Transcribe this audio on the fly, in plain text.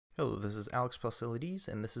Hello, this is Alex Plus LEDs,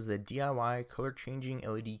 and this is the DIY color changing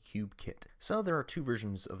LED cube kit. So there are two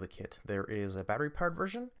versions of the kit. There is a battery powered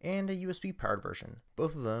version and a USB powered version.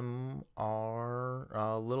 Both of them are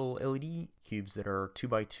little LED cubes that are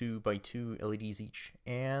 2x2x2 LEDs each,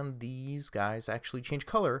 and these guys actually change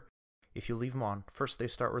color if you leave them on. First they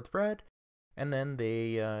start with red, and then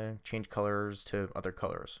they change colors to other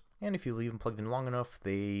colors. And if you leave them plugged in long enough,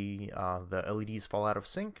 the LEDs fall out of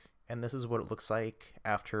sync. And this is what it looks like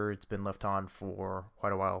after it's been left on for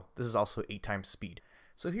quite a while. This is also 8 times speed.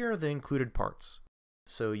 So here are the included parts.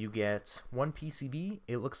 So you get one PCB.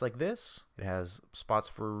 It looks like this. It has spots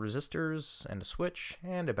for resistors and a switch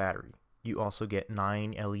and a battery. You also get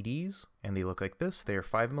 9 LEDs, and they look like this. They are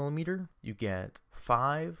 5mm. You get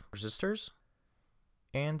 5 resistors,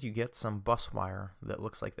 and you get some bus wire that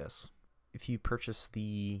looks like this. If you purchase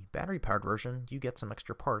the battery-powered version, you get some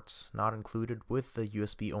extra parts not included with the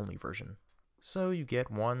USB-only version. So you get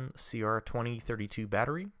one CR2032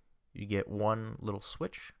 battery, you get one little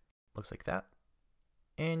switch, looks like that,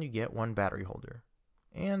 and you get one battery holder.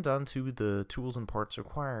 And onto the tools and parts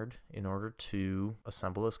required in order to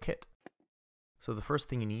assemble this kit. So the first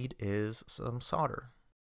thing you need is some solder.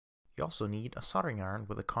 You also need a soldering iron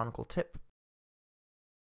with a conical tip.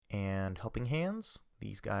 And helping hands.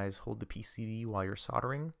 These guys hold the PCB while you're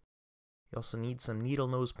soldering. You also need some needle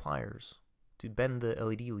nose pliers to bend the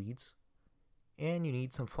LED leads, and you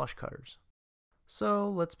need some flush cutters. So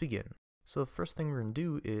let's begin. So the first thing we're going to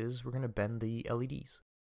do is we're going to bend the LEDs.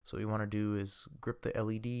 So what you want to do is grip the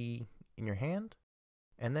LED in your hand,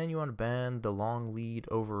 and then you want to bend the long lead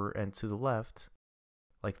over and to the left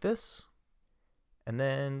like this, and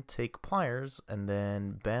then take pliers and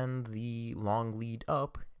then bend the long lead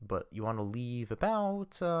up, but you want to leave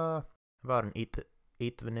about an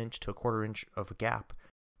eighth of an inch to a quarter inch of a gap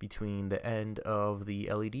between the end of the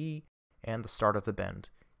LED and the start of the bend.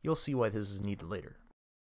 You'll see why this is needed later.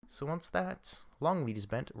 So once that long lead is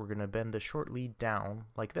bent, we're going to bend the short lead down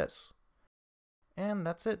like this. And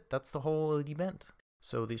that's it. That's the whole LED bent.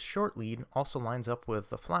 So the short lead also lines up with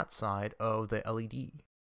the flat side of the LED.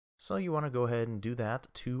 So you want to go ahead and do that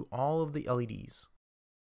to all of the LEDs.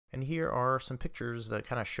 And here are some pictures that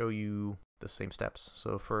kind of show you the same steps.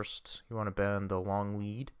 So first you want to bend the long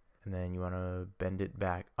lead, and then you want to bend it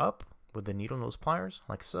back up with the needle nose pliers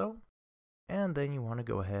like so. And then you want to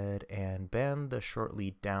go ahead and bend the short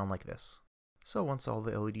lead down like this. So once all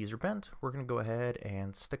the LEDs are bent, we're going to go ahead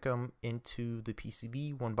and stick them into the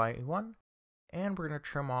PCB one by one, and we're going to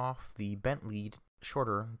trim off the bent lead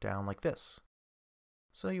shorter down like this.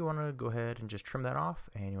 So you want to go ahead and just trim that off,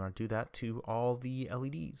 and you want to do that to all the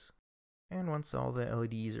LEDs. And once all the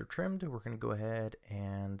LEDs are trimmed, we're going to go ahead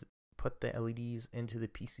and put the LEDs into the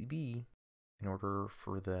PCB in order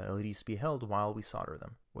for the LEDs to be held while we solder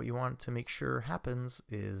them. What you want to make sure happens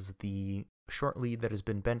is the short lead that has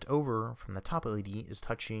been bent over from the top LED is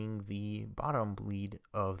touching the bottom lead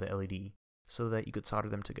of the LED so that you could solder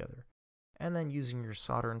them together. And then using your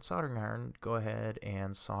solder and soldering iron, go ahead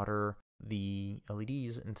and solder the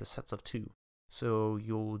LEDs into sets of 2. So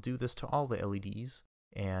you'll do this to all the LEDs,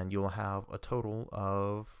 and you'll have a total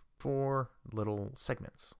of 4 little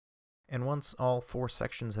segments. And once all 4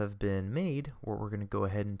 sections have been made, what we're going to go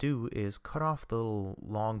ahead and do is cut off the little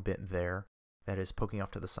long bit there that is poking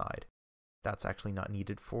off to the side. That's actually not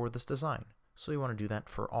needed for this design. So you want to do that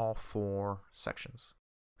for all 4 sections.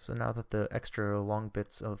 So now that the extra long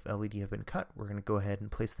bits of LED have been cut, we're going to go ahead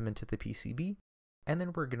and place them into the PCB. And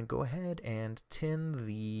then we're going to go ahead and tin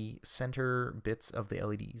the center bits of the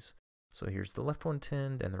LEDs. So here's the left one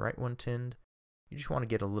tinned and the right one tinned. You just want to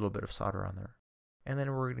get a little bit of solder on there. And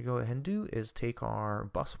then what we're going to go ahead and do is take our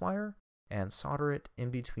bus wire and solder it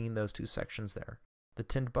in between those 2 sections there. The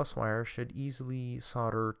tinned bus wire should easily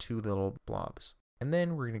solder 2 little blobs. And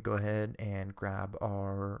then we're going to go ahead and grab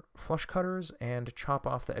our flush cutters and chop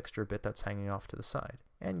off the extra bit that's hanging off to the side.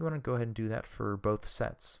 And you want to go ahead and do that for both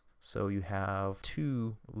sets. So you have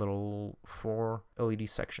 2 little 4 LED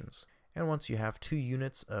sections. And once you have 2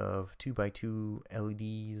 units of 2x2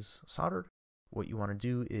 LEDs soldered, what you want to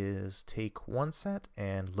do is take one set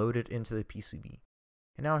and load it into the PCB.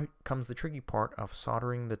 And now comes the tricky part of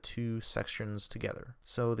soldering the 2 sections together.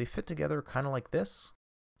 So they fit together kind of like this.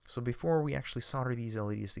 So before we actually solder these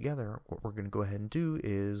LEDs together, what we're going to go ahead and do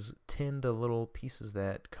is tin the little pieces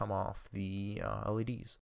that come off the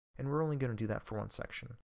LEDs. And we're only going to do that for one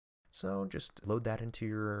section. So just load that into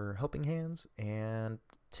your helping hands and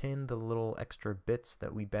tin the little extra bits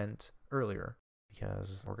that we bent earlier.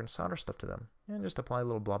 because we're going to solder stuff to them. And just apply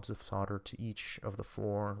little blobs of solder to each of the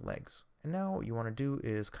 4 legs. And now what you want to do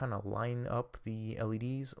is kind of line up the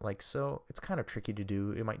LEDs like so. It's kind of tricky to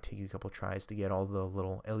do. It might take you a couple tries to get all the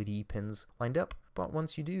little LED pins lined up. But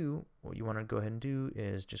once you do, what you want to go ahead and do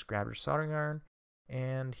is just grab your soldering iron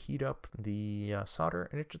and heat up the solder,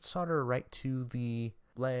 and it should solder right to the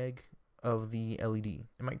leg of the LED.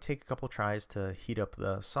 It might take a couple tries to heat up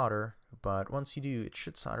the solder, but once you do, it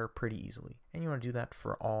should solder pretty easily. And you want to do that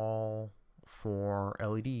for all 4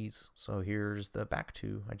 LEDs. So here's the back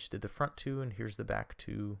 2. I just did the front 2, and here's the back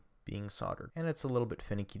 2 being soldered. And it's a little bit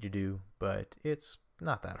finicky to do, but it's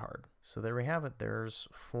not that hard. So there we have it. There's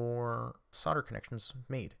 4 solder connections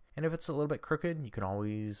made. And if it's a little bit crooked, you can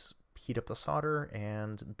always heat up the solder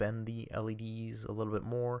and bend the LEDs a little bit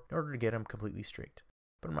more in order to get them completely straight.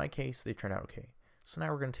 But in my case, they turned out okay. So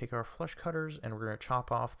now we're going to take our flush cutters and we're going to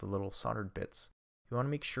chop off the little soldered bits. You want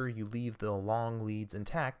to make sure you leave the long leads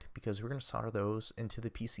intact because we're going to solder those into the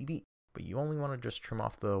PCB. But you only want to just trim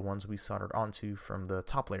off the ones we soldered onto from the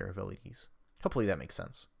top layer of LEDs. Hopefully that makes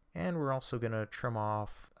sense. And we're also going to trim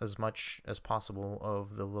off as much as possible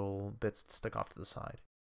of the little bits that stick off to the side.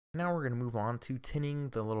 Now we're going to move on to tinning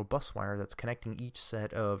the little bus wire that's connecting each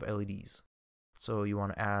set of LEDs. So you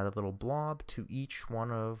want to add a little blob to each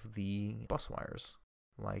one of the bus wires,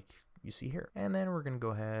 like you see here. And then we're going to go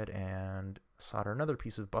ahead and solder another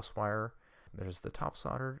piece of bus wire. There's the top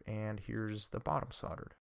soldered, and here's the bottom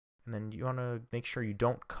soldered. And then you want to make sure you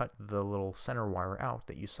don't cut the little center wire out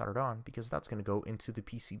that you soldered on, because that's going to go into the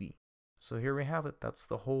PCB. So here we have it. That's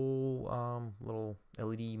the whole little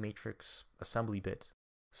LED matrix assembly bit.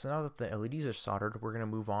 So now that the LEDs are soldered, we're going to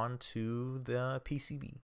move on to the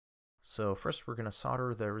PCB. So first we're going to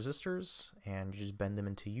solder the resistors, and you just bend them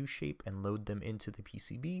into U-shape and load them into the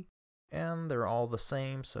PCB. And they're all the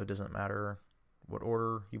same, so it doesn't matter what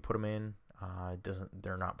order you put them in.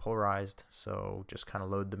 They're not polarized, so just kind of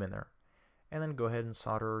load them in there. And then go ahead and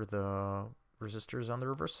solder the resistors on the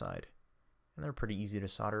reverse side. And they're pretty easy to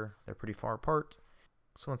solder. They're pretty far apart.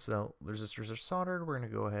 So once the resistors are soldered, we're going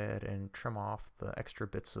to go ahead and trim off the extra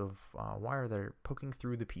bits of wire that are poking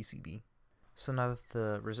through the PCB. So now that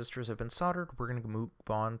the resistors have been soldered, we're going to move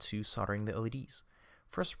on to soldering the LEDs.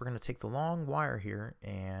 First, we're going to take the long wire here,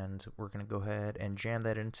 and we're going to go ahead and jam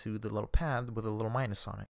that into the little pad with a little minus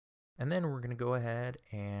on it. And then we're going to go ahead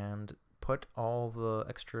and put all the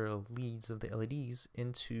extra leads of the LEDs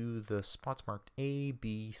into the spots marked A,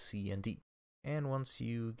 B, C, and D. And once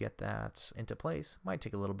you get that into place, might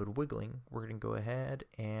take a little bit of wiggling, we're going to go ahead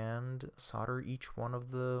and solder each one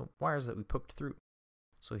of the wires that we poked through.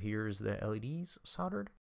 So here's the LEDs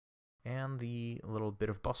soldered, and the little bit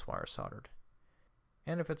of bus wire soldered.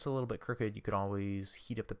 And if it's a little bit crooked, you could always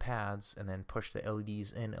heat up the pads and then push the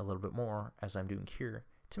LEDs in a little bit more, as I'm doing here,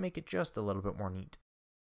 to make it just a little bit more neat.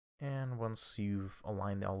 And once you've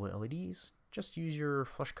aligned all the LEDs, just use your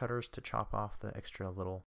flush cutters to chop off the extra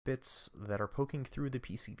little bits that are poking through the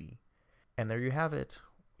PCB. And there you have it.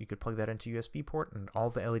 You could plug that into USB port and all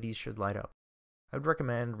the LEDs should light up. I would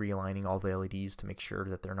recommend realigning all the LEDs to make sure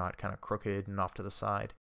that they're not kind of crooked and off to the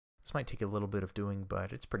side. This might take a little bit of doing,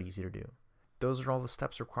 but it's pretty easy to do. Those are all the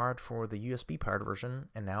steps required for the USB powered version,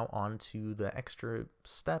 and now on to the extra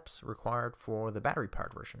steps required for the battery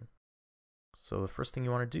powered version. So the first thing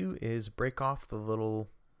you want to do is break off the little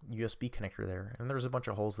USB connector there, and there's a bunch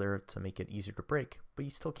of holes there to make it easier to break, but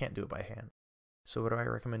you still can't do it by hand. So what I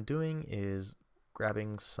recommend doing is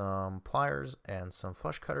grabbing some pliers and some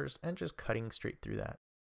flush cutters and just cutting straight through that.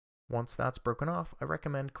 Once that's broken off, I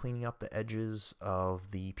recommend cleaning up the edges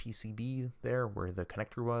of the PCB there where the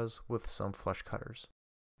connector was with some flush cutters.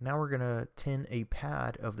 Now we're going to tin a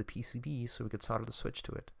pad of the PCB so we could solder the switch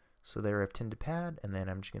to it. So there I've tinned a pad, and then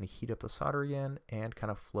I'm just going to heat up the solder again and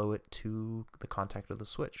kind of flow it to the contact of the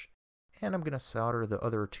switch. And I'm going to solder the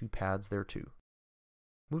other 2 pads there too.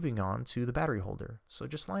 Moving on to the battery holder. So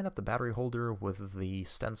just line up the battery holder with the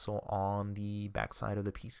stencil on the backside of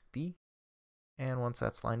the PCB. And once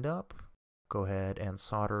that's lined up, go ahead and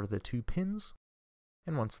solder the 2 pins.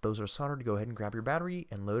 And once those are soldered, go ahead and grab your battery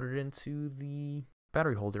and load it into the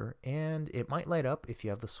battery holder. And it might light up if you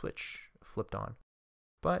have the switch flipped on.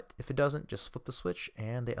 But if it doesn't, just flip the switch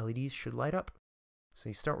and the LEDs should light up. So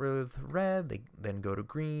you start with red, they then go to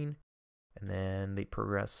green, and then they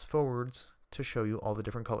progress forwards to show you all the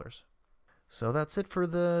different colors. So that's it for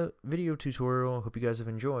the video tutorial. Hope you guys have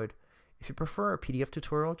enjoyed. If you prefer a PDF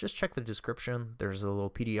tutorial, just check the description. There's a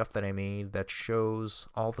little PDF that I made that shows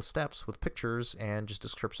all the steps with pictures and just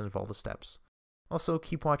descriptions of all the steps. Also,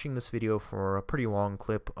 keep watching this video for a pretty long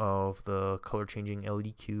clip of the color changing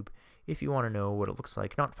LED cube if you want to know what it looks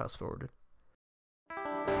like not fast forwarded.